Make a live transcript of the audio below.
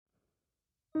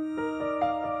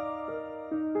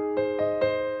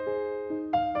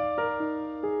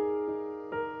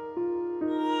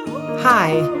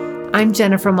Hi, I'm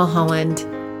Jennifer Mulholland.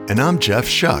 And I'm Jeff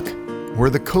Shuck.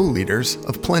 We're the co-leaders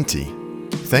of Plenty.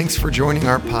 Thanks for joining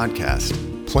our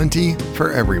podcast, Plenty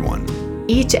for Everyone.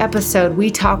 Each episode, we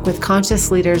talk with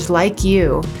conscious leaders like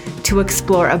you to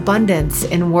explore abundance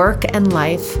in work and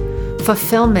life,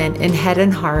 fulfillment in head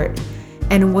and heart,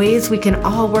 and ways we can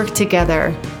all work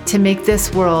together to make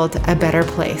this world a better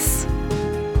place.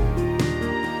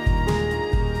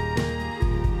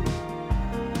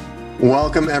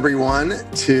 Welcome, everyone,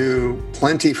 to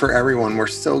Plenty for Everyone. We're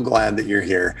so glad that you're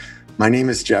here. My name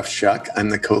is Jeff Shuck. I'm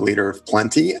the co-leader of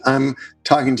Plenty. I'm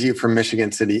talking to you from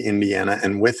Michigan City, Indiana,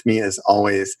 and with me, as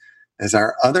always, is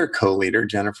our other co-leader,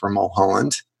 Jennifer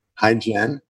Mulholland. Hi,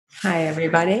 Jen. Hi,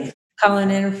 everybody. Calling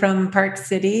in from Park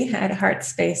City at Heart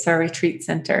Space, our retreat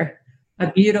center.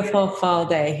 A beautiful fall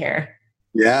day here.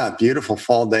 Yeah, beautiful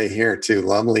fall day here too.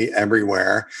 Lovely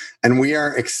everywhere. And we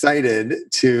are excited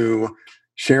to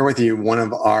share with you one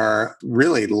of our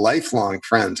really lifelong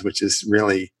friends, which is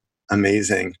really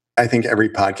amazing. I think every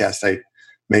podcast I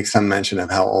make some mention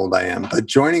of how old I am. But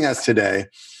joining us today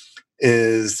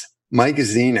is Mike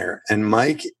Zener. And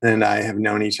Mike and I have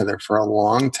known each other for a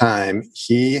long time.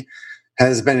 He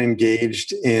has been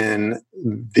engaged in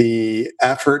the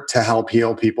effort to help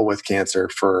heal people with cancer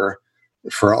for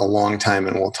a long time.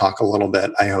 And we'll talk a little bit,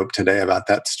 I hope, today about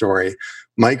that story.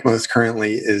 Mike most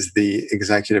currently is the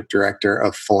executive director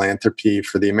of philanthropy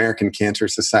for the American Cancer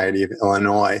Society of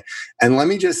Illinois. And let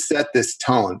me just set this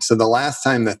tone. So the last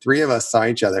time the three of us saw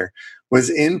each other was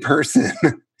in person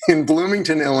in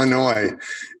Bloomington, Illinois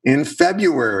in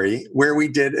February, where we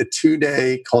did a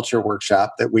 2-day culture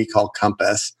workshop that we call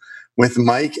Compass with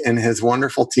Mike and his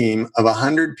wonderful team of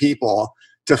 100 people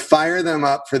to fire them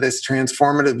up for this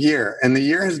transformative year. And the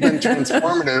year has been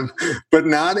transformative, but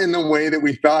not in the way that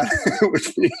we thought it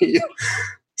would be.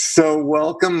 So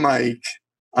welcome, Mike.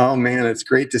 Oh man, it's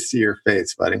great to see your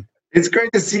face, buddy. It's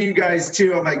great to see you guys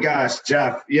too. Oh my gosh,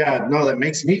 Jeff. Yeah, no, that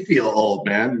makes me feel old,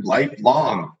 man.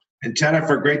 Lifelong. And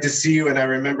Jennifer, great to see you. And I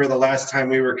remember the last time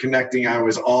we were connecting, I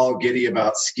was all giddy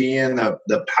about skiing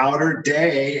the powder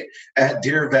day at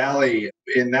Deer Valley.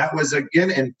 And that was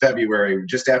again in February,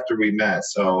 just after we met.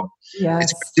 So Yes.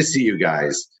 It's good to see you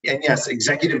guys. And yes,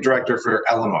 executive director for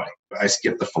Illinois. I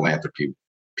skipped the philanthropy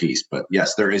piece, but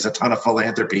yes, there is a ton of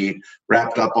philanthropy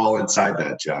wrapped up all inside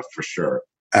that, Jeff, for sure.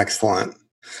 Excellent.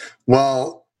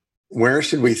 Well, where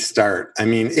should we start? I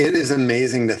mean, it is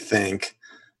amazing to think.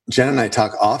 Jen and I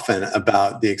talk often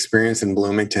about the experience in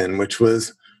Bloomington, which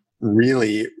was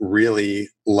really, really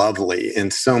lovely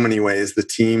in so many ways. The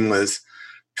team was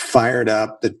fired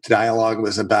up. The dialogue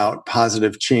was about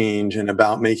positive change and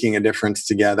about making a difference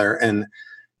together. And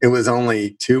it was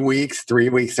only 2 weeks, 3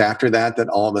 weeks after that, that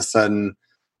all of a sudden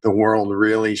the world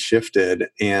really shifted.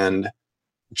 And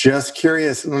just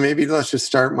curious, maybe let's just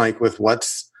start, Mike, with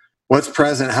what's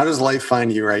present. How does life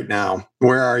find you right now?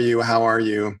 Where are you? How are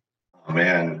you? Oh,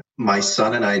 man, my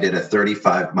son and I did a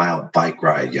 35-mile bike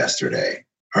ride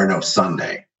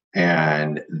Sunday.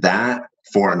 And that,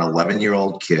 for an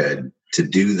 11-year-old kid to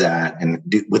do that and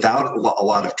without a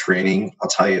lot of training, I'll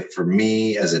tell you, for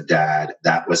me as a dad,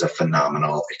 that was a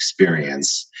phenomenal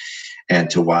experience. And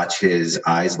to watch his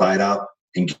eyes light up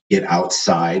and get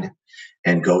outside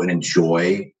and go and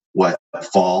enjoy what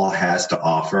fall has to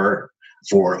offer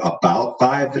for about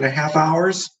 5.5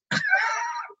 hours.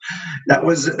 That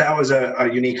was a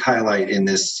unique highlight in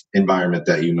this environment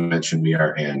that you mentioned we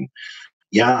are in.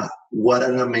 Yeah, what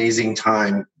an amazing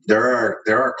time. There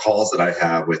are calls that I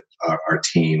have with our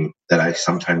team that I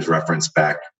sometimes reference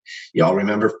back. Y'all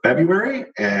remember February?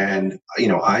 And,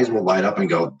 eyes will light up and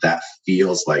go, that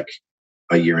feels like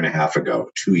a year and a half ago,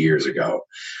 2 years ago.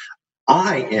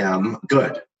 I am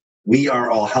good. We are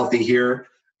all healthy here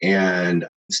and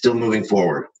still moving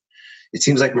forward. It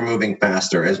seems like we're moving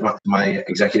faster. As my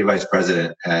executive vice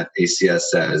president at ACS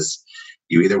says,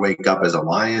 you either wake up as a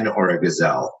lion or a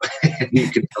gazelle. And you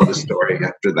can tell the story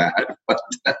after that. But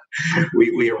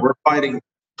we're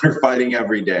fighting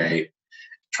every day,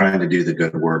 trying to do the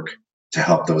good work to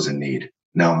help those in need,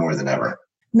 now more than ever.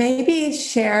 Maybe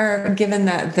share, given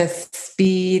that the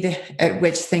speed at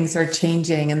which things are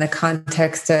changing in the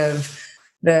context of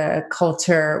the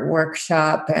culture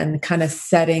workshop and kind of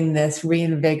setting this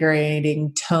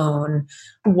reinvigorating tone,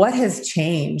 what has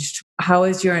changed? How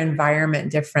is your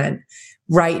environment different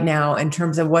right now in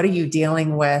terms of what are you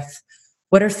dealing with?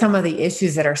 What are some of the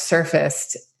issues that have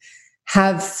surfaced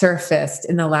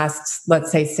in the last,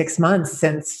 let's say, 6 months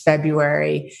since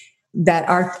February that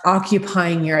are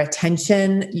occupying your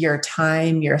attention, your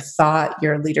time, your thought,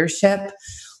 your leadership?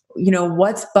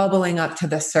 What's bubbling up to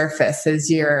the surface as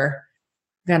you're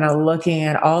kind of looking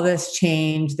at all this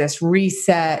change, this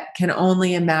reset, can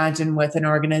only imagine with an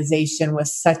organization with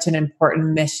such an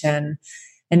important mission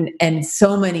and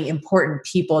so many important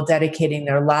people dedicating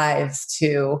their lives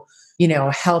to,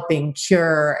 helping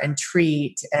cure and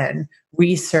treat and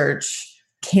research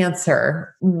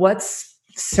cancer. What's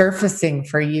surfacing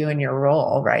for you in your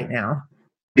role right now?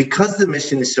 Because the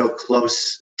mission is so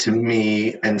close to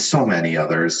me and so many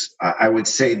others, I would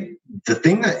say the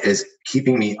thing that is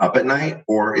keeping me up at night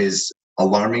or is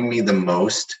alarming me the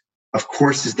most, of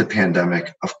course, is the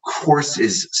pandemic. Of course,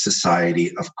 is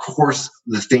society. Of course,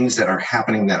 the things that are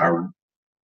happening that are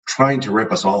trying to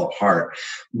rip us all apart.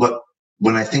 But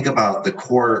when I think about the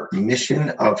core mission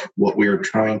of what we're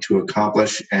trying to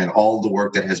accomplish and all the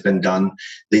work that has been done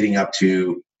leading up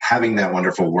to having that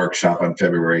wonderful workshop on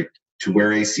February, to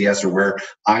where ACS or where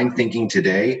I'm thinking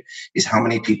today is how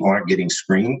many people aren't getting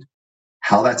screened,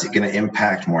 how that's going to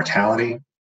impact mortality,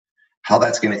 how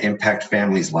that's going to impact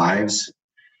families' lives,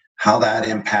 how that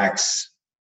impacts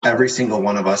every single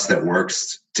one of us that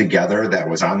works together, that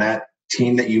was on that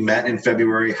team that you met in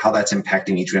February, how that's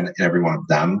impacting each and every one of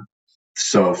them.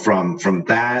 So from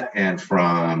that and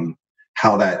from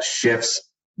how that shifts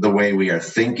the way we are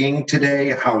thinking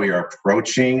today, how we are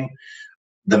approaching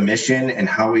the mission and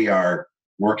how we are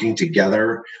working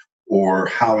together, or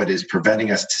how it is preventing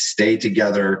us to stay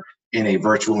together in a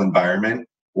virtual environment,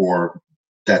 or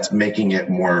that's making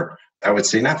it more, I would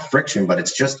say not friction, but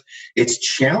it's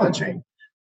challenging.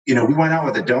 We went out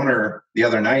with a donor the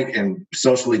other night and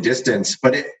socially distanced,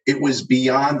 but it was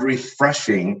beyond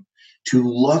refreshing to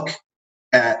look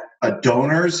at a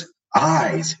donor's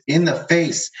eyes in the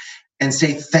face and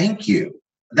say, thank you.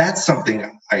 That's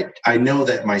something I know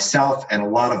that myself and a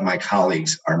lot of my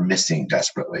colleagues are missing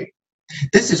desperately.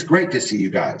 This is great to see you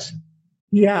guys.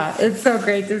 Yeah, it's so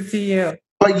great to see you.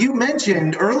 But you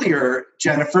mentioned earlier,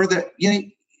 Jennifer, that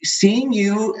seeing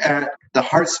you at the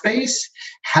Heart Space,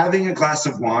 having a glass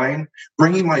of wine,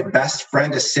 bringing my best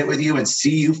friend to sit with you and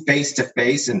see you face to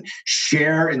face and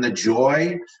share in the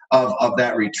joy of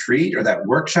that retreat or that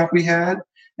workshop we had,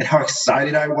 and how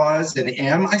excited I was and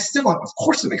am. I still am, of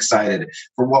course, I'm excited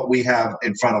for what we have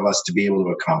in front of us to be able to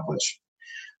accomplish.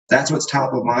 That's what's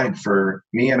top of mind for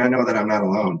me, and I know that I'm not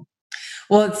alone.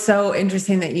 Well, it's so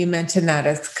interesting that you mentioned that.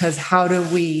 It's because how do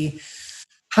we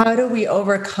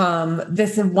overcome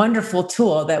this wonderful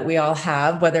tool that we all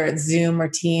have, whether it's Zoom or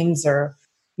Teams or,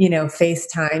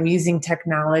 FaceTime, using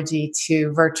technology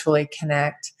to virtually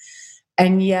connect.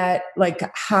 And yet,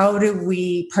 how do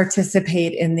we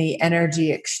participate in the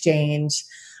energy exchange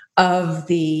or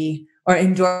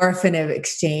endorphin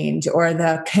exchange, or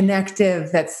the connective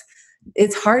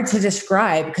it's hard to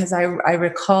describe, because I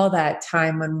recall that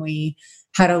time when we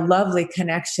had a lovely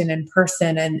connection in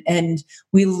person and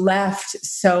we left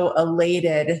so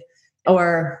elated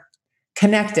or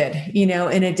connected,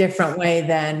 in a different way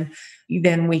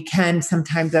than we can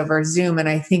sometimes over Zoom. And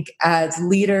I think as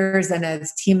leaders and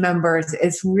as team members,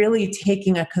 it's really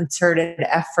taking a concerted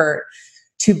effort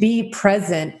to be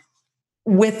present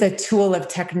with a tool of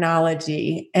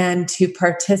technology and to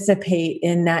participate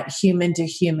in that human to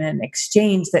human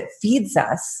exchange that feeds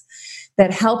us,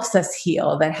 that helps us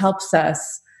heal, that helps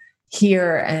us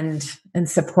hear and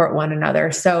support one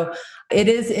another. So it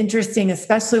is interesting,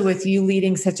 especially with you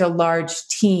leading such a large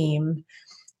team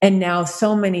and now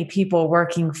so many people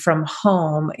working from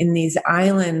home in these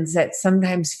islands that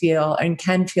sometimes feel and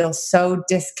can feel so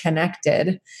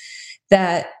disconnected,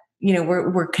 that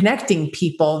we're connecting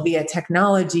people via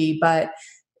technology, but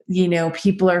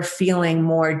people are feeling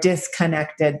more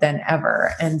disconnected than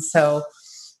ever. And so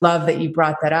love that you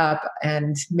brought that up,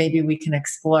 and maybe we can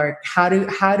explore how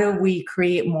do we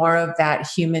create more of that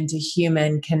human to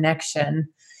human connection,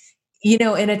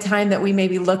 in a time that we may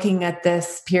be looking at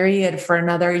this period for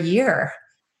another year.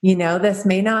 This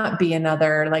may not be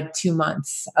another 2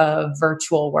 months of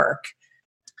virtual work.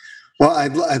 Well,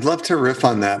 I'd love to riff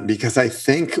on that, because I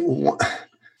think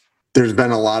there's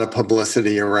been a lot of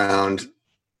publicity around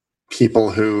people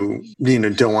who,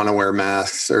 don't want to wear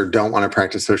masks or don't want to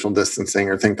practice social distancing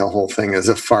or think the whole thing is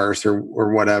a farce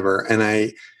or whatever. And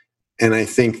I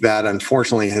think that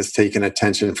unfortunately has taken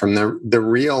attention from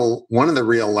one of the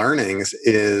real learnings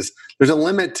is there's a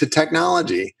limit to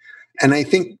technology. And I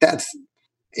think that's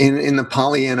in the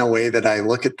Pollyanna way that I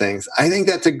look at things. I think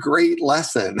that's a great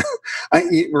lesson,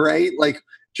 right? Like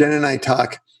Jen and I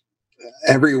talk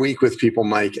every week with people,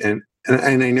 Mike, and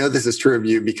I know this is true of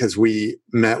you because we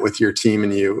met with your team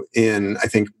and you in, I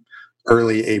think,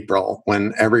 early April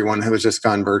when everyone was just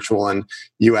gone virtual, and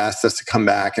you asked us to come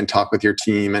back and talk with your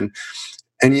team. And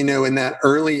in that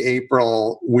early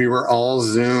April, we were all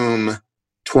Zoom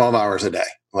 12 hours a day.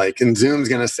 Like, and Zoom's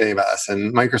going to save us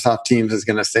and Microsoft Teams is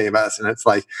going to save us. And it's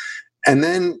like, and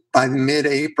then by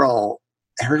mid-April,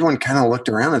 everyone kind of looked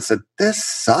around and said, this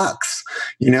sucks.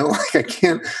 Like I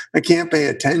can't pay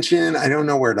attention. I don't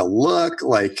know where to look.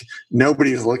 Like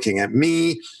nobody's looking at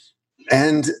me.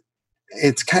 And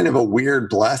it's kind of a weird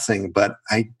blessing, but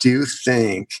I do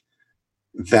think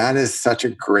that is such a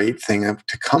great thing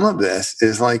to come of this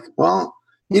is like, well,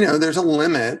 there's a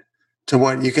limit to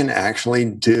what you can actually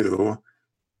do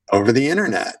over the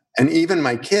internet. And even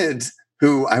my kids,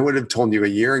 who I would have told you a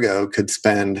year ago could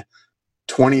spend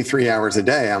 23 hours a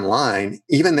day online,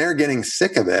 even they're getting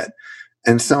sick of it.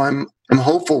 And so I'm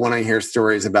hopeful when I hear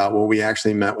stories about, well, we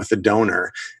actually met with a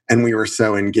donor and we were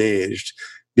so engaged,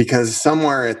 because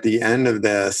somewhere at the end of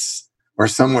this or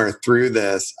somewhere through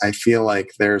this, I feel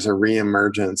like there's a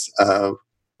reemergence of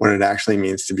what it actually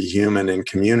means to be human in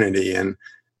community and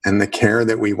the care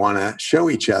that we want to show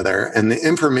each other and the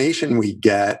information we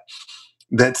get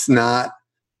that's not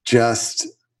just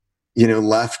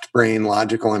left brain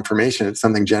logical information. It's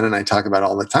something Jen and I talk about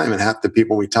all the time, and half the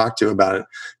people we talk to about it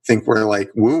think we're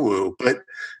like woo-woo, but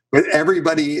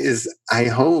everybody is, I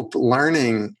hope,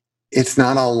 learning it's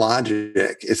not all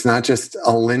logic. It's not just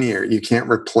a linear. You can't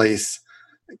replace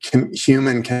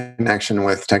human connection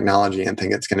with technology and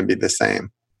think it's going to be the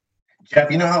same. Jeff,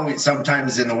 you know how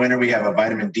sometimes in the winter we have a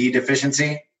vitamin D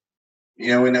deficiency? We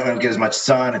don't get as much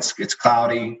sun. It's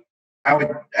cloudy. I would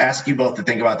ask you both to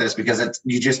think about this because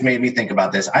you just made me think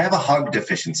about this. I have a hug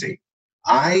deficiency.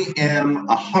 I am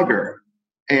a hugger,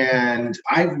 and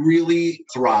I really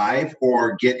thrive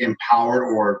or get empowered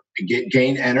or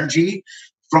gain energy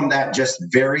from that just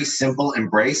very simple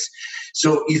embrace.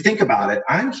 So you think about it,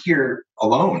 I'm here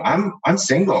alone. I'm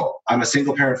single. I'm a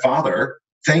single parent father.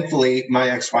 Thankfully, my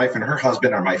ex-wife and her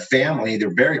husband are my family.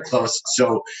 They're very close.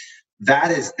 So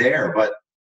that is there, but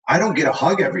I don't get a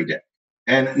hug every day.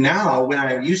 And now when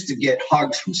I used to get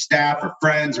hugs from staff or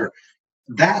friends,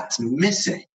 that's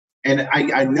missing. And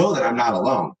I know that I'm not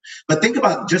alone. But think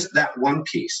about just that one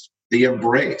piece, the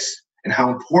embrace, and how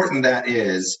important that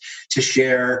is to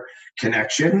share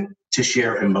connection, to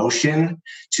share emotion,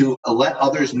 to let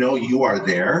others know you are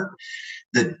there.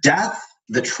 The death,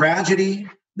 the tragedy,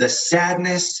 the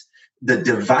sadness, the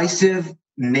divisive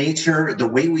nature, the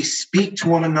way we speak to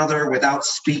one another without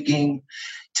speaking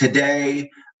today,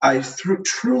 I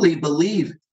truly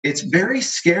believe it's very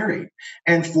scary.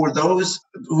 And for those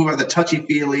who are the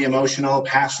touchy-feely, emotional,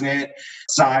 passionate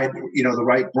side, the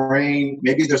right brain,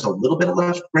 maybe there's a little bit of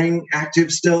left brain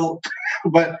active still,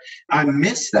 but I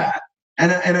miss that.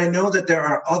 And I know that there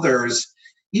are others,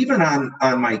 even on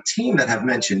my team, that have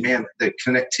mentioned, man, the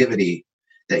connectivity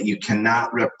that you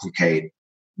cannot replicate,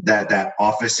 that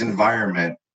office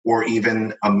environment or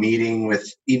even a meeting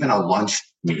with, even a lunch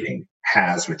meeting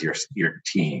has with your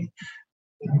team,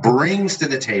 brings to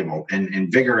the table and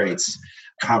invigorates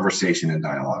conversation and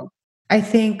dialogue. I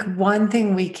think one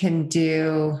thing we can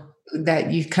do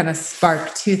that you kind of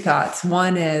sparked two thoughts.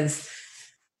 One is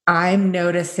I'm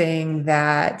noticing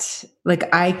that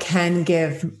I can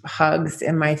give hugs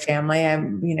in my family.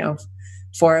 I'm,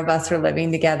 4 of us are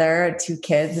living together, 2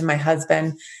 kids and my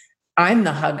husband. I'm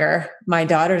the hugger. My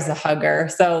daughter's a hugger.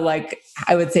 So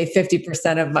I would say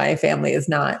 50% of my family is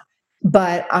not.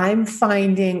 But I'm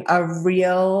finding a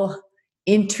real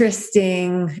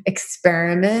interesting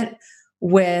experiment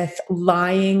with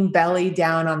lying belly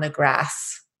down on the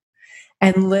grass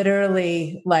and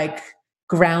literally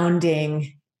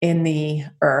grounding in the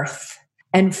earth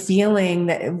and feeling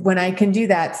that when I can do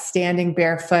that, standing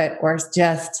barefoot or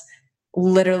just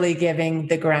literally giving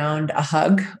the ground a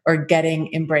hug or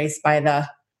getting embraced by the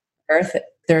earth.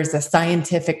 There's a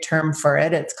scientific term for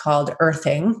it. It's called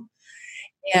earthing.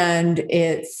 And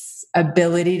it's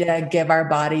ability to give our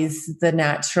bodies the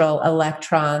natural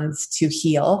electrons to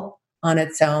heal on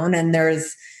its own. And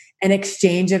there's an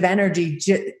exchange of energy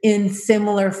in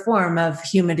similar form of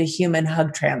human to human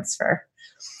hug transfer.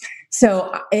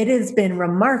 So it has been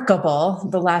remarkable.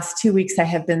 The last 2 weeks I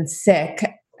have been sick.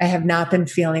 I have not been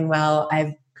feeling well.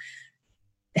 I've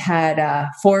had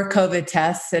 4 COVID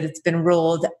tests that it's been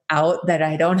ruled out that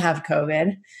I don't have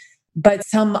COVID, but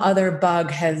some other bug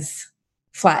has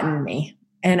flattened me.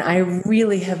 And I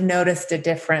really have noticed a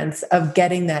difference of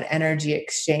getting that energy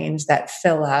exchange, that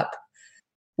fill up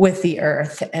with the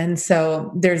earth. And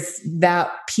so there's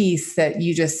that piece that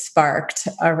you just sparked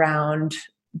around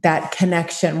that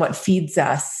connection, what feeds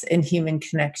us in human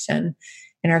connection,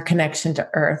 in our connection to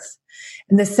earth.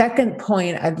 And the second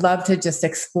point I'd love to just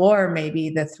explore, maybe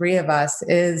the 3 of us,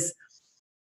 is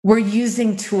we're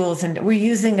using tools and we're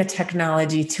using a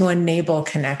technology to enable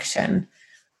connection.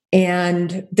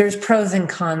 And there's pros and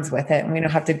cons with it. And we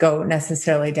don't have to go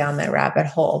necessarily down that rabbit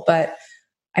hole. But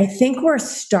I think we're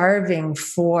starving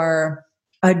for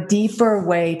a deeper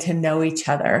way to know each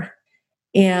other.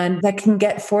 And that can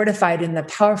get fortified in the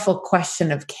powerful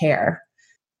question of care.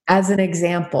 As an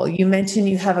example, you mentioned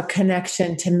you have a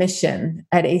connection to mission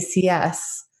at ACS.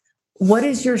 What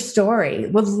is your story?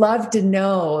 Would love to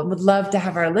know, would love to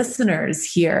have our listeners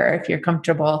here, if you're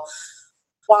comfortable.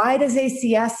 Why does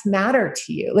ACS matter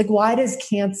to you? Like, why does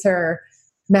cancer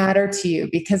matter to you?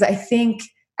 Because I think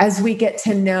as we get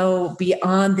to know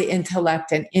beyond the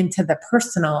intellect and into the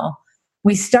personal,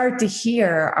 we start to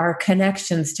hear our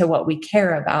connections to what we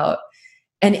care about.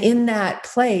 And in that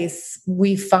place,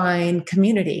 we find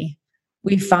community,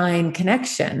 we find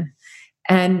connection.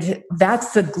 And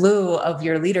that's the glue of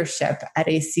your leadership at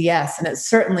ACS. And it's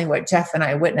certainly what Jeff and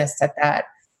I witnessed at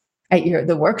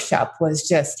the workshop, was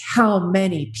just how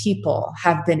many people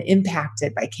have been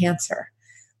impacted by cancer,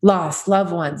 lost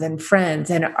loved ones and friends,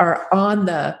 and are on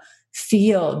the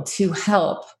field to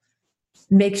help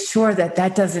make sure that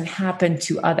that doesn't happen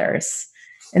to others.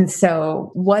 And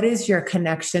so, what is your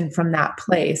connection from that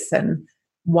place, and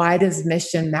why does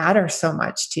mission matter so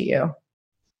much to you?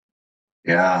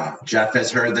 Yeah, Jeff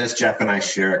has heard this. Jeff and I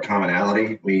share a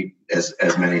commonality. We, as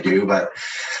many do, but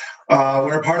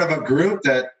we're a part of a group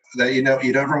that you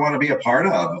never want to be a part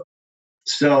of.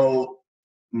 So,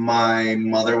 my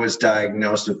mother was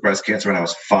diagnosed with breast cancer when I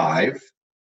was 5.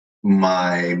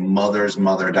 My mother's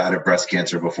mother died of breast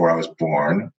cancer before I was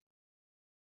born.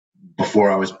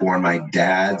 Before I was born, my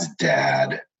dad's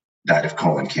dad died of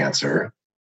colon cancer.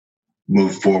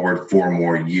 Moved forward 4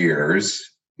 more years.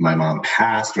 My mom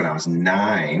passed when I was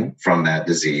 9 from that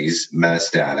disease,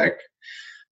 metastatic,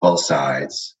 both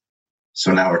sides.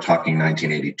 So now we're talking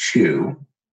 1982.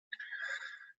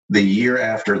 The year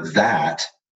after that,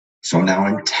 so now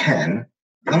I'm 10.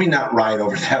 Let me not ride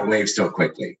over that wave so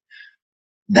quickly.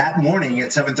 That morning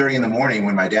at 7:30 in the morning,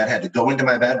 when my dad had to go into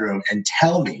my bedroom and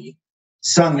tell me,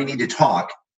 son, we need to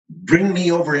talk, bring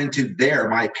me over into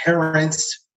my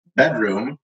parents'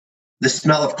 bedroom, the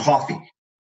smell of coffee,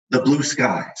 the blue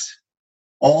skies,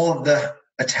 all of the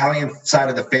Italian side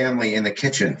of the family in the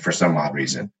kitchen for some odd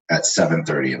reason at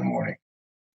 7:30 in the morning.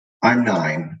 I'm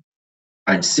 9.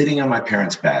 I'm sitting on my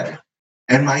parents' bed,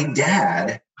 and my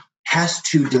dad has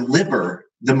to deliver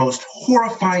the most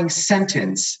horrifying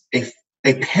sentence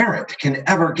a parent can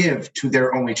ever give to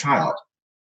their only child,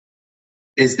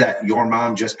 is that your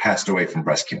mom just passed away from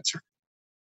breast cancer.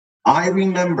 I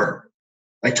remember,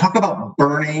 talk about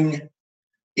burning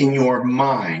in your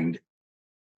mind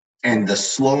and the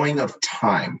slowing of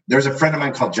time. There's a friend of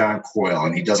mine called John Coyle,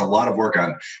 and he does a lot of work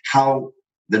on how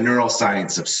the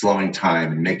neuroscience of slowing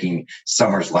time and making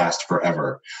summers last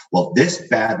forever. Well, this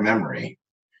bad memory,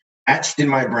 etched in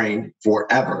my brain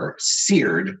forever,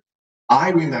 seared.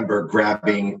 I remember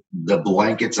grabbing the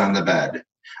blankets on the bed.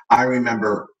 I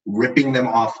remember ripping them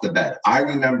off the bed. I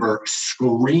remember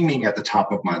screaming at the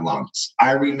top of my lungs.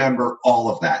 I remember all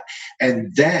of that.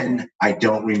 And then I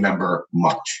don't remember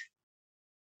much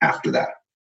after that.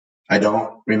 I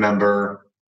don't remember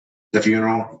the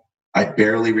funeral. I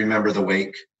barely remember the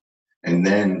wake. And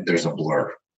then there's a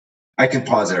blur. I can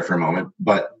pause there for a moment.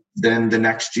 But then the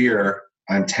next year,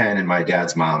 I'm 10 and my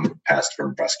dad's mom passed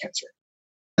from breast cancer.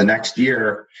 The next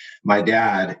year, my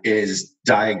dad is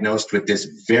diagnosed with this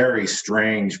very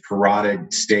strange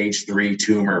parotid stage 3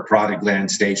 tumor, parotid gland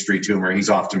stage 3 tumor. He's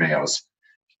off to Mayo's.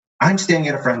 I'm staying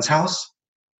at a friend's house.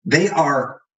 They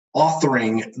are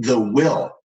authoring the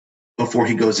will before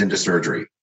he goes into surgery.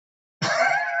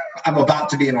 I'm about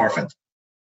to be an orphan,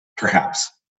 perhaps.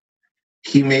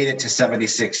 He made it to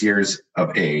 76 years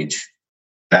of age,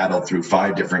 battled through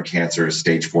 5 different cancers,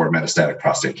 stage 4 metastatic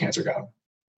prostate cancer got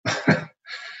him.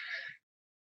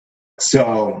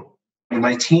 So when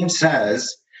my team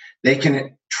says they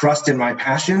can trust in my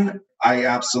passion, I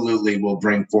absolutely will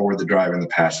bring forward the drive and the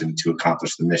passion to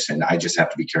accomplish the mission. I just have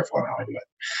to be careful on how I do it.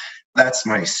 That's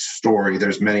my story.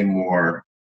 There's many more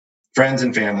friends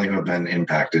and family who have been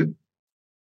impacted.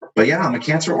 But yeah, I'm a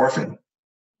cancer orphan.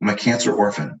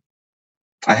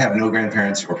 I have no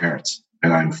grandparents or parents,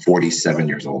 and I'm 47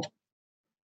 years old.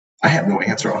 I have no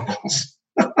aunts or uncles.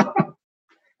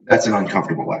 That's an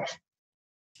uncomfortable laugh.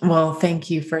 Well,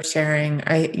 thank you for sharing.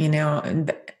 I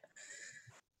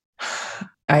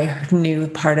knew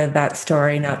part of that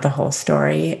story, not the whole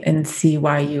story, and see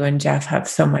why you and Jeff have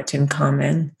so much in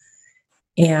common,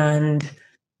 and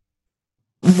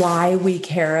why we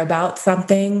care about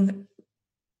something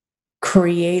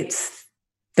creates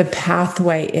the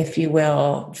pathway, if you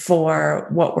will, for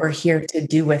what we're here to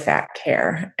do with that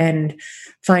care. And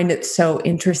find it so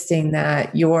interesting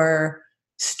that your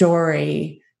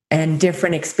story and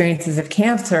different experiences of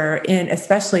cancer, in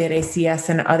especially at ACS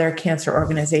and other cancer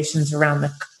organizations around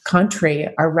the country,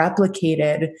 are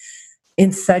replicated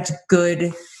in such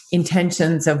good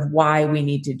intentions of why we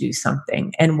need to do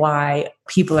something and why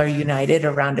people are united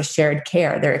around a shared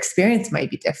care. Their experience might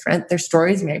be different, their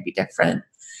stories may be different,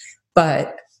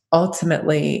 but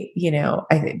ultimately,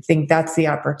 I think that's the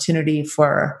opportunity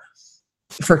for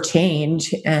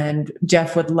change. And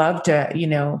Jeff, would love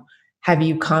to, have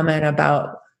you comment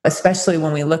about, especially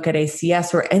when we look at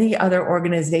ACS or any other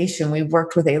organization. We've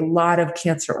worked with a lot of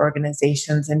cancer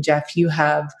organizations, and Jeff, you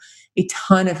have a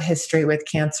ton of history with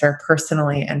cancer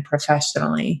personally and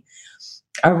professionally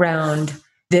around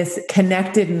this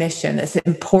connected mission, this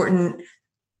important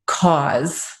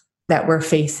cause that we're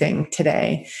facing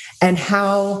today, and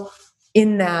how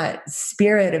in that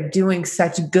spirit of doing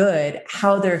such good,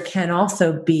 how there can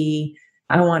also be,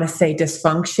 I want to say,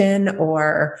 dysfunction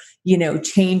or,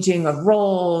 changing of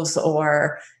roles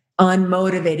or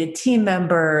unmotivated team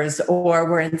members, or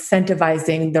we're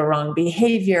incentivizing the wrong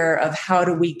behavior of how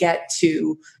do we get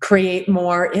to create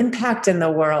more impact in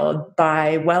the world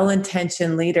by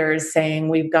well-intentioned leaders saying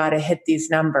we've got to hit these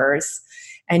numbers.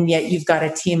 And yet you've got a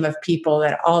team of people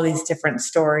that all these different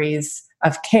stories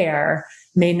of care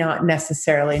may not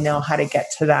necessarily know how to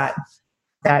get to that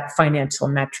financial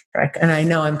metric. And I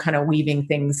know I'm kind of weaving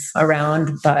things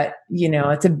around, but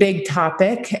it's a big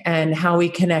topic, and how we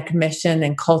connect mission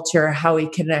and culture, how we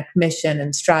connect mission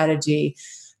and strategy,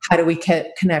 how do we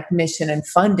connect mission and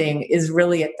funding is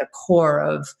really at the core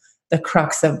of the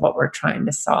crux of what we're trying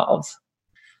to solve.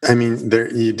 I mean,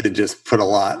 you did just put a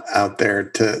lot out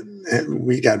there.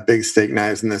 We got big steak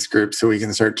knives in this group, so we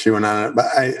can start chewing on it. But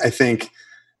I think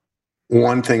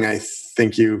one thing I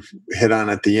think you hit on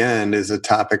at the end is a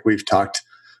topic we've talked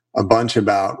a bunch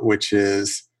about, which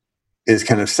is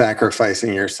kind of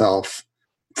sacrificing yourself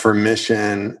for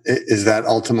mission. Is that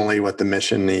ultimately what the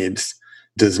mission needs?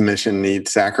 Does mission need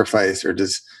sacrifice, or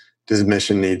does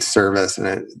mission need service?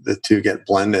 And the two get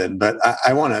blended. But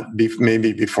I want to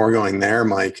maybe before going there,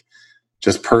 Mike,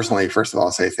 just personally, first of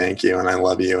all, say thank you, and I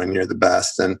love you, and you're the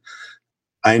best. And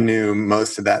I knew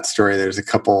most of that story. There's a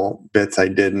couple bits I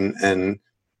didn't, and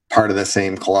part of the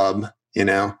same club,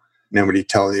 nobody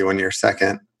tells you when your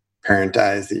second parent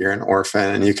dies that you're an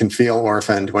orphan, and you can feel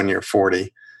orphaned when you're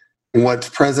 40. What's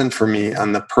present for me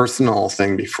on the personal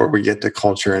thing before we get to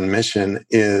culture and mission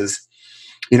is,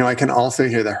 I can also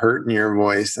hear the hurt in your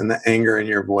voice and the anger in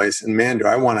your voice. And man, do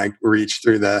I want to reach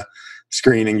through the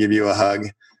screen and give you a hug.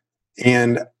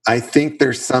 And I think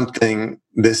there's something,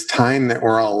 this time that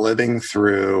we're all living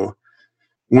through,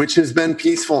 which has been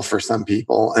peaceful for some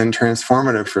people and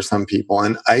transformative for some people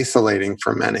and isolating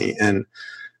for many and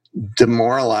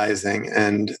demoralizing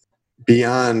and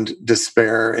beyond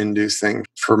despair inducing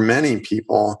for many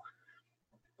people.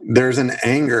 There's an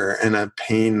anger and a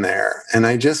pain there. And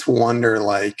I just wonder,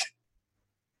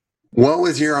 what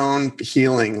was your own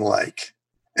healing like?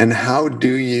 And how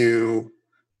do you,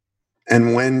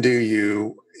 and when do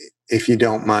you, if you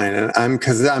don't mind, and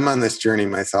because I'm on this journey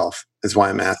myself, is why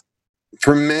I'm asking.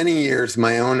 For many years,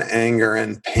 my own anger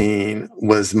and pain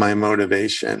was my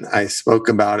motivation. I spoke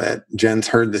about it. Jen's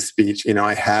heard the speech.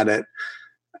 I had it,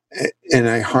 and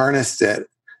I harnessed it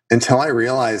until I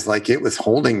realized it was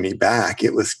holding me back.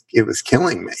 It was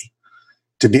killing me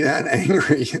to be that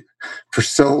angry for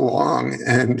so long.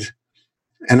 And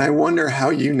I wonder how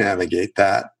you navigate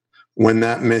that when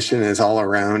that mission is all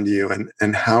around you,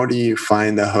 and how do you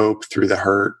find the hope through the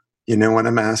hurt? You know what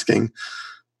I'm asking?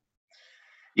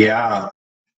 Yeah.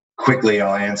 Quickly,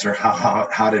 I'll answer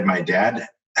how did my dad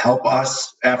help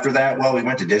us after that? Well, we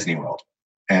went to Disney World,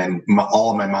 and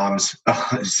all of my mom's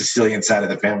Sicilian side of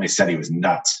the family said he was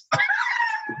nuts.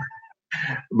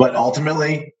 But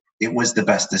ultimately, it was the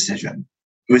best decision.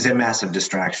 It was a massive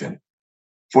distraction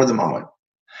for the moment.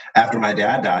 After my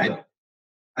dad died,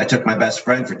 I took my best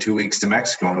friend for 2 weeks to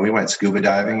Mexico, and we went scuba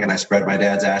diving, and I spread my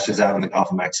dad's ashes out in the Gulf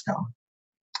of Mexico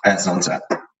at sunset.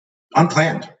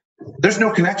 Unplanned. There's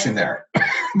no connection there.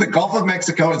 The Gulf of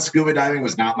Mexico and scuba diving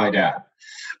was not my dad.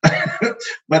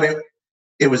 But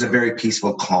it was a very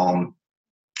peaceful, calm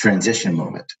transition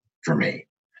moment for me.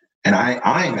 And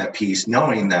I am at peace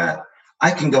knowing that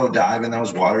I can go dive in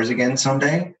those waters again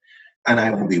someday, and I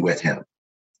will be with him.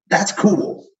 That's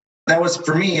cool. That was,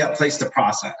 for me, a place to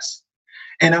process.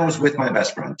 And I was with my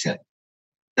best friend, Tim.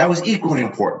 That was equally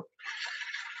important.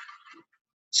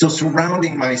 So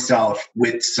surrounding myself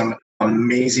with some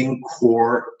amazing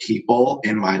core people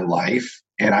in my life,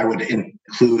 and I would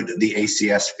include the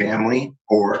ACS family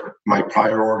or my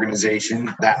prior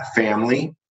organization, that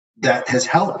family, that has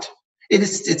helped.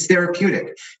 It's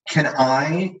therapeutic. Can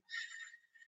I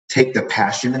take the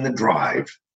passion and the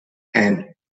drive and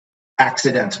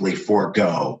accidentally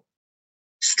forego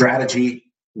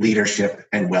strategy, leadership,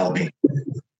 and well-being?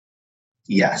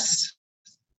 Yes.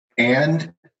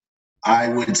 And I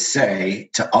would say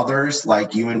to others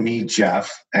like you and me,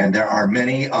 Jeff, and there are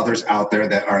many others out there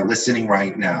that are listening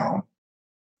right now,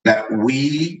 that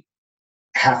we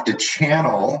have to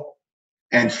channel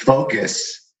and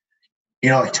focus,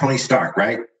 like Tony Stark,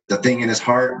 right? The thing in his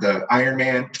heart, the Iron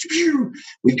Man.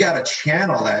 We've got to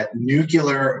channel that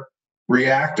nuclear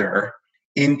reactor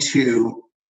into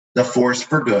the force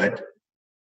for good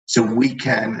so we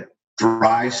can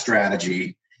drive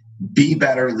strategy, be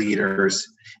better leaders,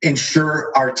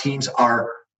 ensure our teams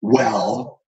are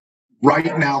well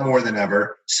right now more than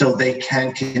ever so they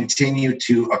can continue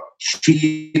to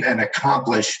achieve and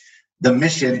accomplish the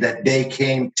mission that they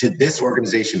came to this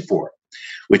organization for,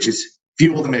 which is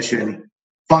fuel the mission,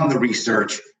 fund the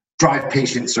research, drive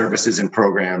patient services and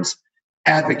programs,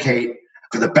 advocate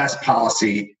for the best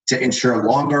policy to ensure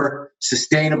longer,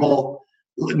 sustainable,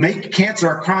 make cancer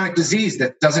a chronic disease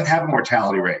that doesn't have a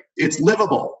mortality rate. It's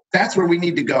livable. That's where we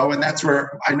need to go. And that's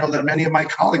where I know that many of my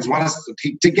colleagues want us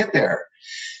to get there.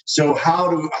 So how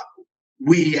do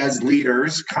we as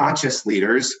leaders, conscious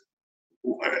leaders,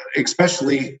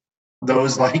 especially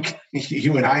those like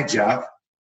you and I, Jeff,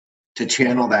 to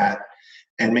channel that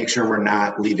and make sure we're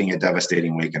not leaving a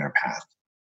devastating wake in our path?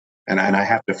 And I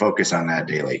have to focus on that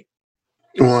daily.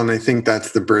 Well, and I think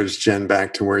that's the bridge, Jen,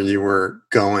 back to where you were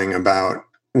going about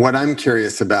what I'm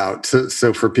curious about.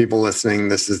 So for people listening,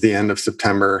 this is the end of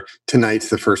September. Tonight's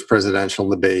the first presidential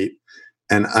debate.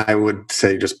 And I would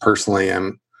say just personally,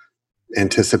 I'm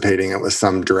anticipating it with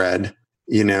some dread,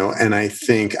 and I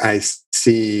think I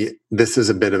see, this is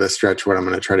a bit of a stretch what I'm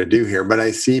going to try to do here, but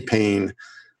I see pain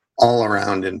all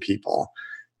around in people.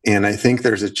 And I think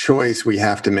there's a choice we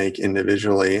have to make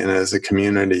individually and as a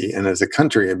community and as a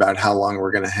country about how long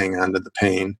we're going to hang on to the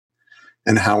pain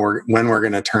and when we're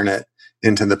going to turn it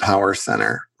into the power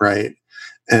center, right?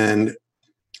 And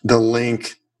the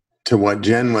link to what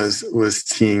Jen was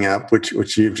teeing up,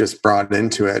 which you've just brought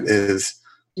into it, is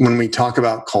when we talk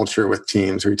about culture with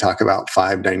teams, we talk about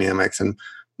 5 dynamics, and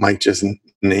Mike just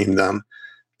named them.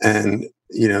 And,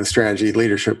 strategy,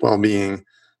 leadership, well-being,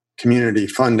 community,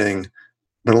 funding.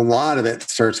 But a lot of it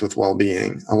starts with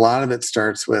well-being. A lot of it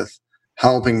starts with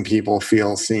helping people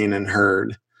feel seen and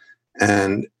heard.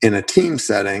 And in a team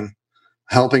setting,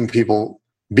 helping people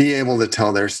be able to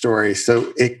tell their story.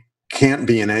 So it can't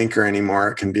be an anchor anymore.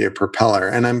 It can be a propeller.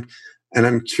 And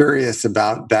I'm curious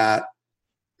about that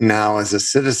now as a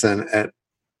citizen at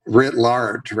writ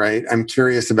large, right? I'm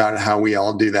curious about how we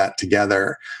all do that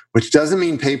together, which doesn't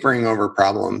mean papering over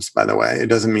problems, by the way. It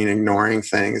doesn't mean ignoring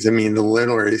things. It means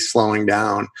literally slowing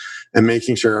down and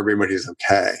making sure everybody's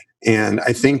okay. And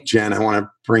I think, Jen, I want to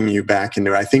bring you back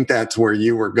into it. I think that's where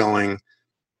you were going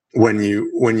when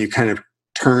you kind of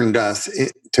turned us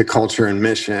to culture and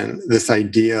mission, this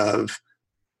idea of,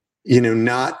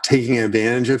 not taking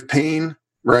advantage of pain,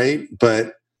 right?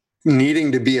 But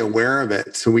needing to be aware of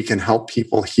it so we can help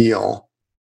people heal.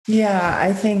 Yeah,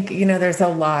 I think, there's a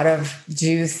lot of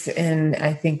juice in,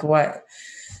 I think,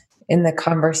 in the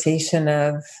conversation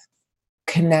of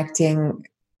connecting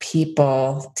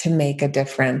people to make a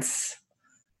difference,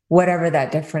 whatever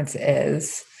that difference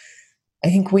is. I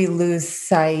think we lose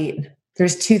sight.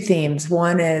 There's 2 themes.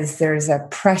 One is there's a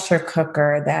pressure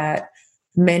cooker that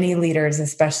many leaders,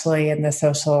 especially in the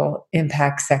social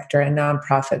impact sector and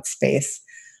nonprofit space,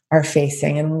 are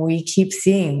facing. And we keep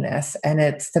seeing this. And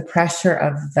it's the pressure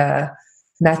of the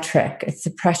metric. It's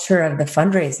the pressure of the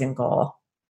fundraising goal.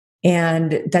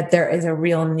 And that there is a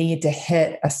real need to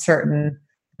hit a certain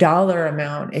dollar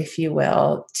amount, if you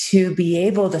will, to be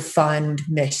able to fund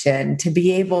mission, to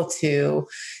be able to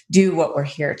do what we're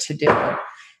here to do.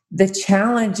 The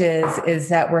challenge is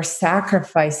that we're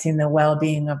sacrificing the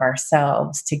well-being of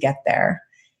ourselves to get there.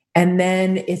 And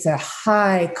then it's a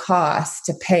high cost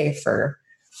to pay for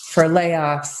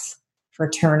layoffs, for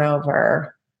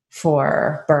turnover,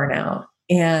 for burnout.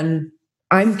 And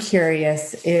I'm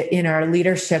curious in our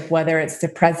leadership, whether it's the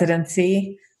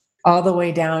presidency all the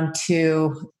way down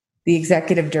to the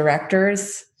executive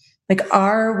directors,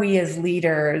 are we as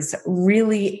leaders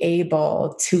really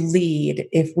able to lead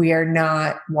if we are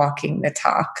not walking the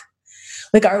talk?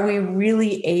 Are we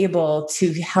really able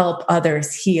to help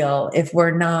others heal if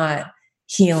we're not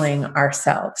healing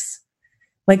ourselves?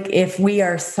 If we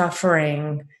are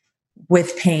suffering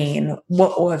with pain,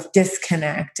 with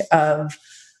disconnect, of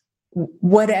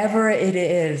whatever it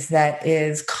is that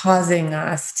is causing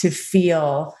us to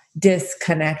feel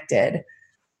disconnected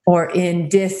or in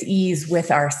dis-ease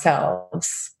with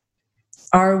ourselves,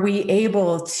 are we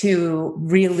able to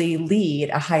really lead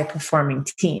a high performing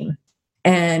team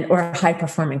or a high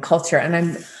performing culture?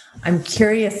 And I'm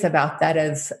curious about that,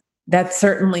 as that's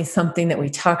certainly something that we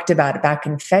talked about back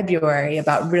in February,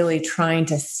 about really trying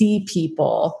to see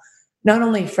people not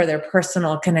only for their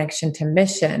personal connection to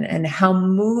mission, and how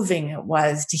moving it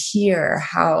was to hear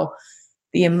how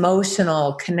the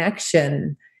emotional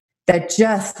connection that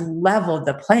just leveled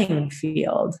the playing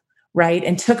field, right?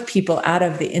 And took people out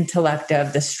of the intellect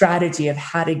of the strategy of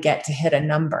how to get to hit a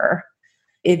number.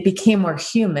 It became more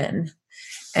human.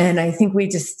 And I think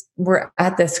we're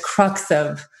at this crux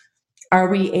of, are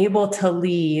we able to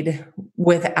lead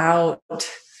without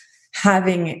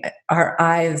having our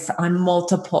eyes on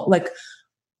multiple, like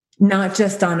not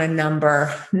just on a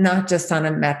number, not just on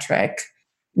a metric,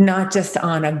 not just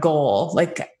on a goal?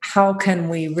 Like, how can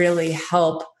we really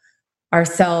help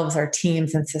ourselves, our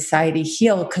teams, and society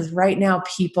heal? Because right now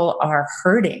people are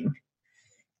hurting,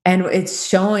 and it's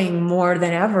showing more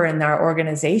than ever in our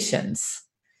organizations.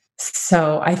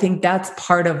 So I think that's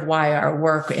part of why our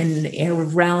work in a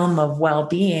realm of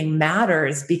well-being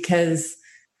matters, because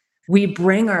we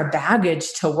bring our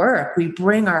baggage to work. We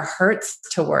bring our hurts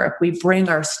to work. We bring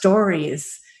our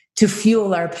stories to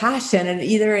fuel our passion. And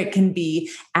either it can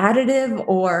be additive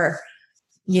or,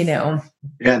 Yeah,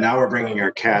 now we're bringing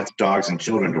our cats, dogs, and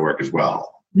children to work as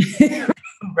well.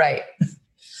 Right.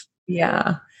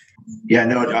 Yeah. Yeah,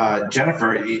 no,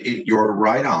 Jennifer, you're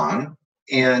right on.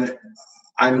 And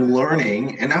I'm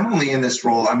learning, and I'm only in this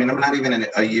role. I mean, I'm not even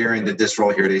a year into this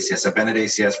role here at ACS. I've been at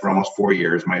ACS for almost 4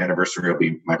 years. My anniversary will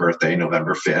be my birthday,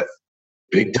 November 5th.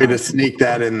 Big time. Way to sneak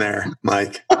that in there,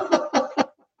 Mike.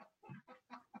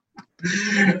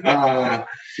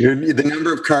 The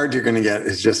number of cards you're going to get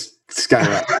is just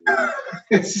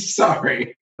skyrocketing.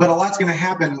 Sorry. But a lot's going to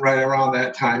happen right around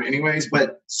that time anyways.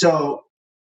 But so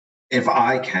if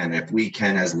we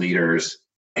can as leaders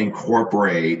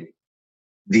incorporate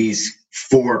these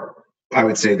 4, I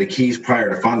would say, the keys prior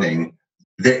to funding,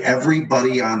 that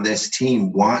everybody on this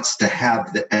team wants to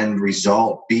have the end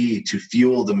result be to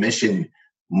fuel the mission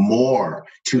more,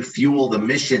 to fuel the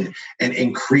mission and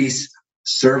increase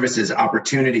services,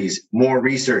 opportunities, more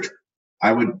research.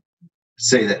 I would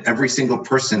say that every single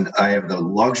person I have the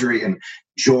luxury and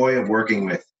joy of working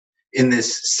with in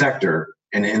this sector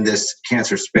and in this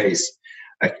cancer space,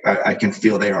 I can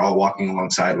feel they are all walking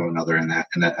alongside one another in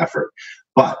that effort.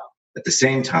 But at the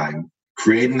same time,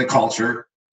 creating the culture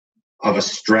of a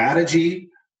strategy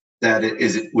that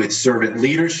is with servant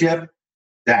leadership,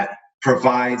 that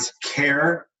provides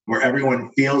care, where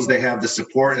everyone feels they have the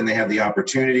support and they have the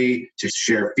opportunity to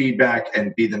share feedback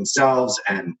and be themselves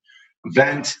and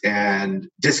vent and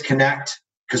disconnect,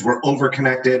 because we're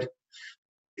overconnected.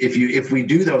 If we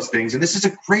do those things, and this is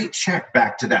a great check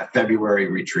back to that February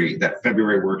retreat, that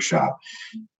February workshop.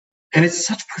 And it's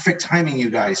such perfect timing, you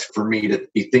guys, for me to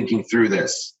be thinking through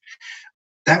this.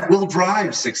 That will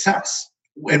drive success.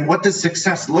 And what does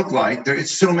success look like?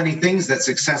 There's so many things that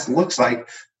success looks like.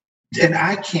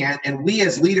 And we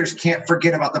as leaders can't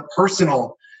forget about the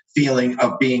personal feeling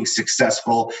of being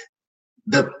successful,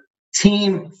 the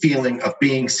team feeling of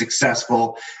being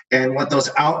successful, and what those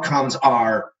outcomes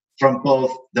are from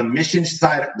both the mission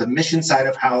side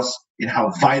of house and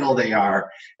how vital they are,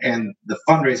 and the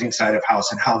fundraising side of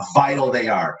house and how vital they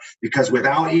are. Because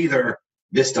without either,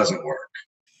 this doesn't work.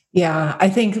 Yeah, I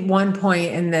think one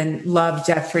point, and then love,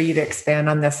 Jeff, for you to expand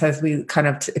on this as we kind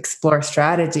of explore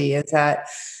strategy, is that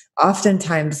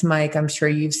oftentimes, Mike, I'm sure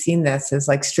you've seen this, is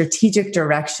like strategic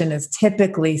direction is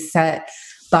typically set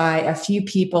by a few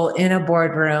people in a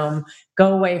boardroom,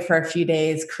 go away for a few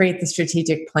days, create the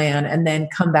strategic plan, and then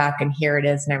come back and here it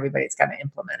is, and everybody's got to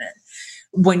implement it.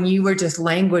 When you were just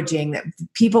languaging that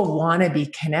people want to be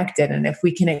connected, and if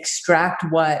we can extract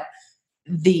what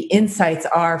the insights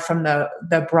are from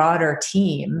the broader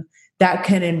team, that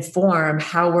can inform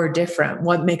how we're different,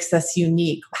 what makes us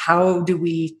unique, how do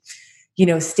we,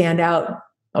 stand out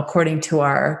according to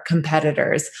our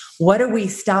competitors, what do we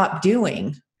stop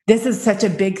doing? This is such a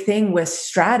big thing with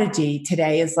strategy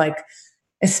today, is like,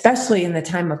 especially in the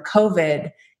time of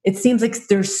COVID, it seems like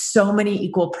there's so many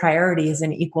equal priorities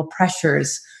and equal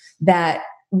pressures that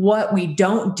what we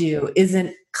don't do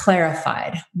isn't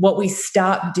clarified. What we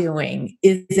stop doing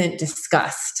isn't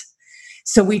discussed.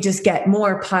 So we just get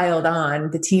more piled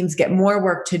on. The teams get more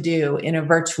work to do in a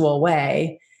virtual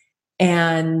way.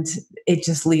 And it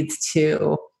just leads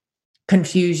to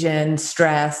confusion,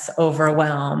 stress,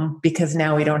 overwhelm, because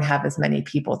now we don't have as many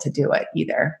people to do it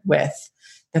either with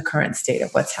the current state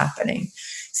of what's happening.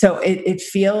 So it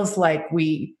feels like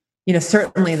we,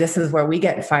 certainly this is where we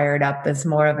get fired up, as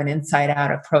more of an inside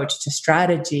out approach to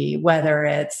strategy, whether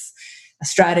it's a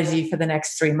strategy for the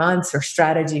next 3 months or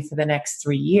strategy for the next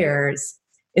 3 years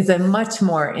is a much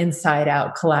more inside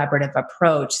out collaborative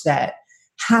approach that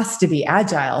has to be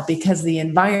agile because the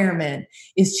environment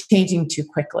is changing too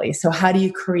quickly. So how do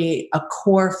you create a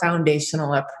core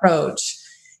foundational approach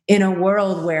in a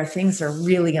world where things are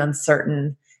really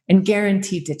uncertain and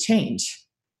guaranteed to change?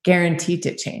 Guaranteed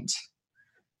to change.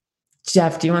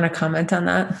 Jeff, do you want to comment on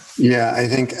that? Yeah,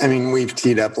 I mean, we've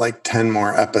teed up like 10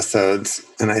 more episodes,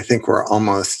 and I think we're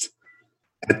almost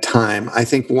at time. I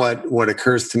think what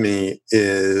occurs to me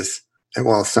is,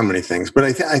 well, so many things, but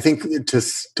I think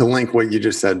to link what you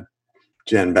just said,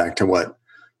 Jen, back to what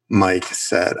Mike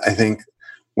said, I think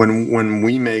when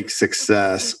we make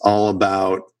success all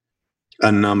about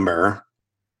a number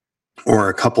or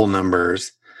a couple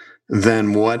numbers,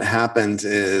 then what happens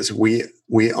is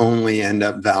we only end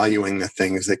up valuing the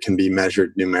things that can be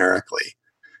measured numerically.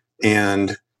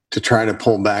 And to try to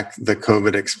pull back the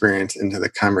COVID experience into the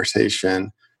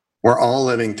conversation, we're all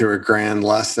living through a grand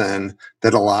lesson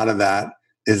that a lot of that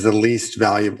is the least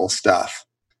valuable stuff.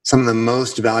 Some of the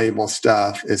most valuable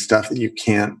stuff is stuff that you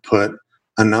can't put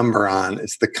a number on.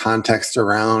 It's the context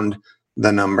around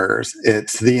the numbers.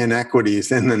 It's the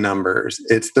inequities in the numbers.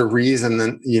 It's the reason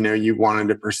that, you wanted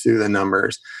to pursue the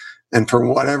numbers. And for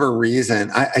whatever reason,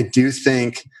 I do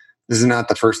think, this is not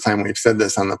the first time we've said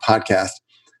this on the podcast,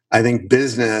 I think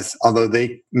business, although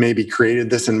they maybe created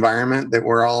this environment that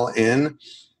we're all in,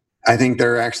 I think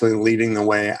they're actually leading the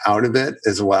way out of it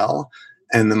as well.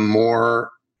 And the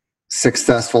more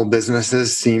successful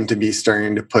businesses seem to be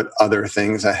starting to put other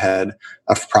things ahead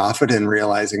of profit and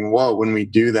realizing, whoa, when we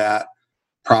do that,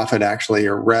 profit actually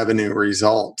or revenue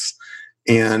results.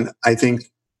 And I think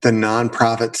the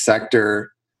nonprofit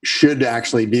sector should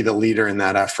actually be the leader in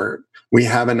that effort. We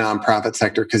have a nonprofit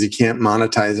sector because you can't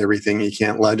monetize everything, you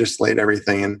can't legislate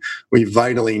everything, and we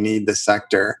vitally need the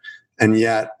sector. And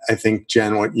yet, I think,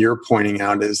 Jen, what you're pointing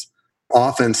out is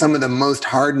often some of the most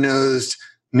hard-nosed,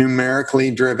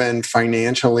 numerically driven,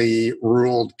 financially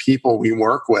ruled people we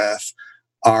work with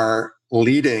are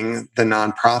leading the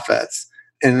nonprofits.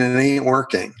 And it ain't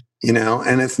working,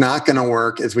 and it's not going to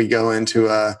work as we go into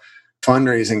a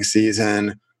fundraising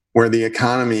season where the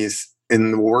economy's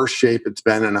in the worst shape it's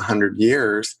been in 100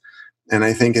 years. And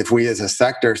I think if we as a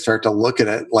sector start to look at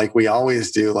it like we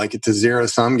always do, like it's a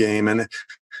zero-sum game, and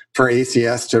for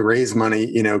ACS to raise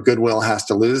money, Goodwill has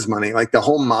to lose money. Like the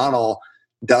whole model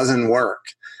doesn't work.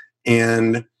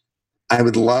 And I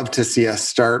would love to see us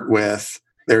start with,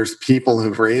 there's people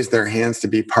who've raised their hands to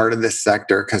be part of this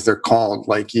sector because they're called,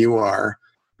 like you are,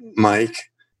 Mike.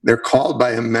 They're called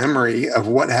by a memory of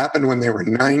what happened when they were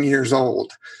 9 years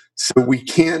old. So we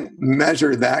can't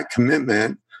measure that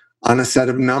commitment on a set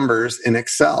of numbers in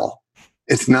Excel.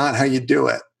 It's not how you do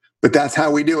it, but that's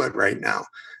how we do it right now.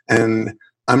 And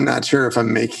I'm not sure if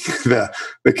I'm making the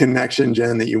connection,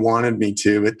 Jen, that you wanted me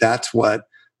to, but that's what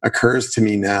occurs to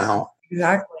me now.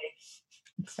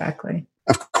 Exactly.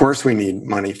 Of course, we need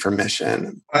money for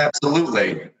mission.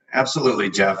 Absolutely,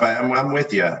 Jeff. I'm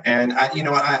with you. And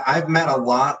I've met a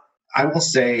lot. I will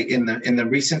say, in the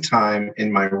recent time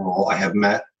in my role, I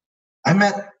met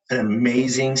an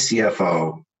amazing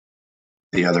CFO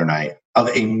the other night of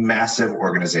a massive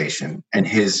organization, and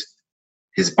his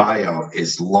bio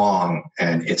is long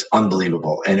and it's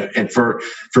unbelievable. And for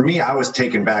me, I was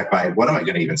taken back by, what am I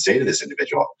going to even say to this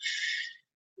individual?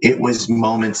 It was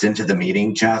moments into the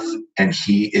meeting, Jeff, and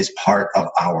he is part of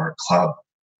our club.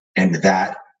 And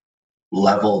that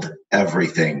leveled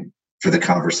everything for the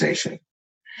conversation.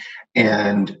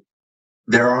 And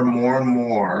there are more and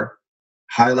more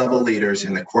high-level leaders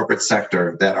in the corporate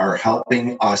sector that are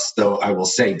helping us, though I will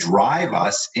say, drive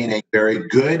us on a very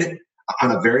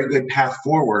good path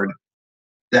forward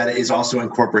that is also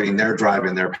incorporating their drive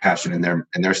and their passion and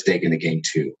their stake in the game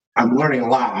too. I'm learning a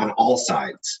lot on all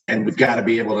sides, and we've got to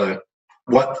be able to,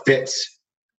 what fits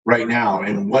right now,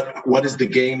 and what is the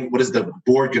game, what is the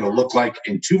board going to look like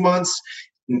in 2 months,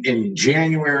 in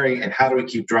January, and how do we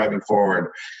keep driving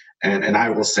forward? And I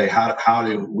will say, how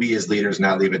do we as leaders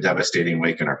not leave a devastating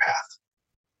wake in our path?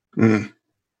 Mm.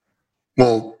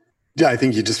 Well, yeah, I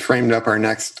think you just framed up our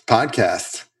next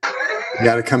podcast. You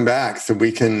got to come back so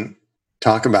we can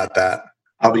talk about that.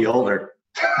 I'll be older.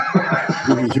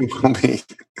 You will be.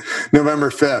 November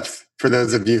 5th, for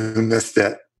those of you who missed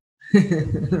it.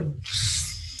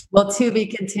 Well, to be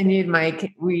continued,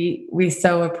 Mike. We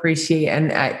so appreciate,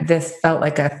 and this felt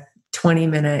like a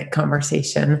 20-minute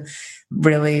conversation.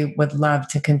 Really would love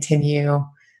to continue.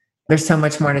 There's so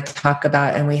much more to talk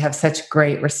about, and we have such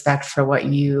great respect for what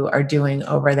you are doing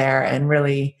over there, and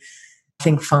really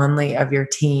think fondly of your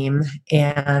team.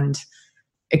 And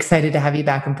excited to have you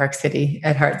back in Park City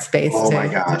at Heart Space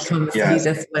to come see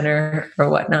this winter or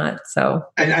whatnot. So,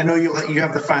 and I know you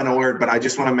have the final word, but I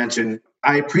just want to mention,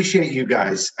 I appreciate you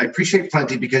guys. I appreciate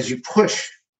Plenty because you push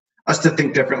us to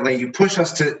think differently. You push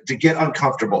us to get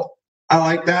uncomfortable. I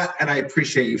like that, and I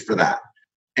appreciate you for that.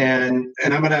 And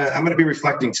I'm gonna be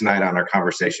reflecting tonight on our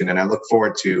conversation, and I look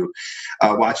forward to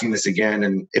watching this again.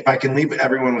 And if I can leave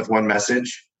everyone with one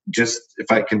message, just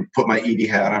if I can put my ED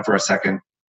hat on for a second,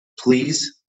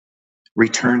 please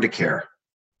return to care.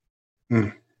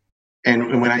 And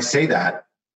when I say that,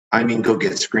 I mean go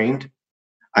get screened.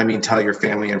 I mean tell your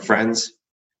family and friends,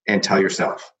 and tell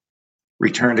yourself.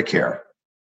 Return to care,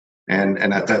 and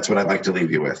that's what I'd like to leave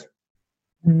you with.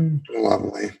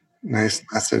 Lovely. Nice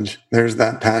message. There's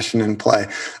that passion in play.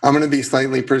 I'm going to be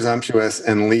slightly presumptuous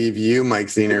and leave you, Mike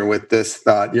Zener, with this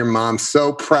thought. Your mom's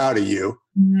so proud of you.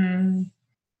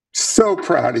 So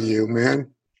proud of you,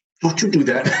 man. Don't you do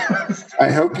that.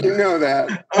 I hope you know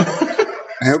that.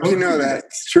 I hope you know that.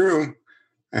 It's true.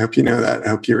 I hope you know that. I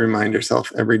hope you remind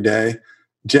yourself every day.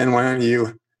 Jen, why don't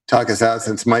you talk us out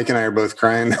since Mike and I are both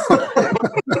crying?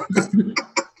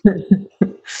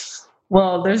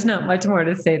 Well, there's not much more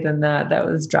to say than that. That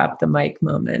was drop the mic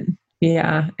moment.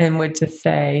 Yeah. And would just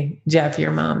say, Jeff,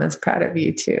 your mom is proud of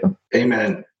you too.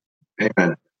 Amen.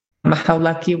 Amen. How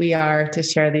lucky we are to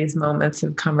share these moments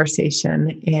of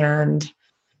conversation, and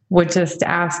would just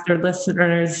ask our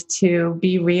listeners to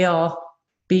be real,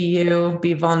 be you,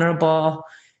 be vulnerable,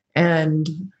 and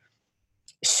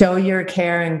show your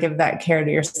care and give that care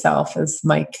to yourself, as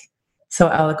Mike so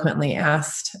eloquently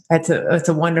asked. It's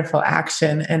a wonderful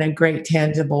action and a great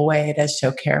tangible way to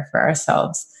show care for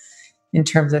ourselves in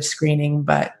terms of screening.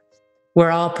 But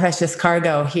we're all precious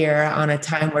cargo here on a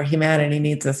time where humanity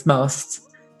needs us most.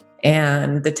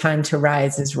 And the time to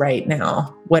rise is right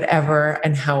now, whatever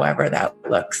and however that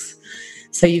looks.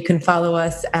 So you can follow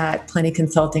us at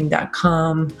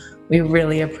plentyconsulting.com. We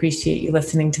really appreciate you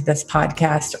listening to this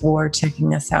podcast or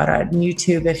checking us out on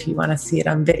YouTube if you want to see it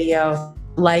on video.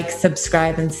 Like,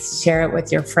 subscribe, and share it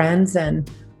with your friends, and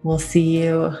we'll see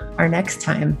you our next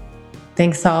time.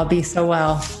 Thanks all. Be so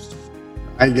well.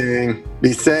 Hi, gang.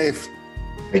 Be safe.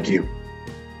 Thank you.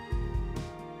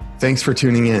 Thanks for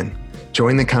tuning in.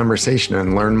 Join the conversation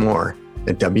and learn more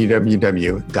at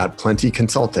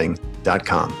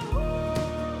www.plentyconsulting.com.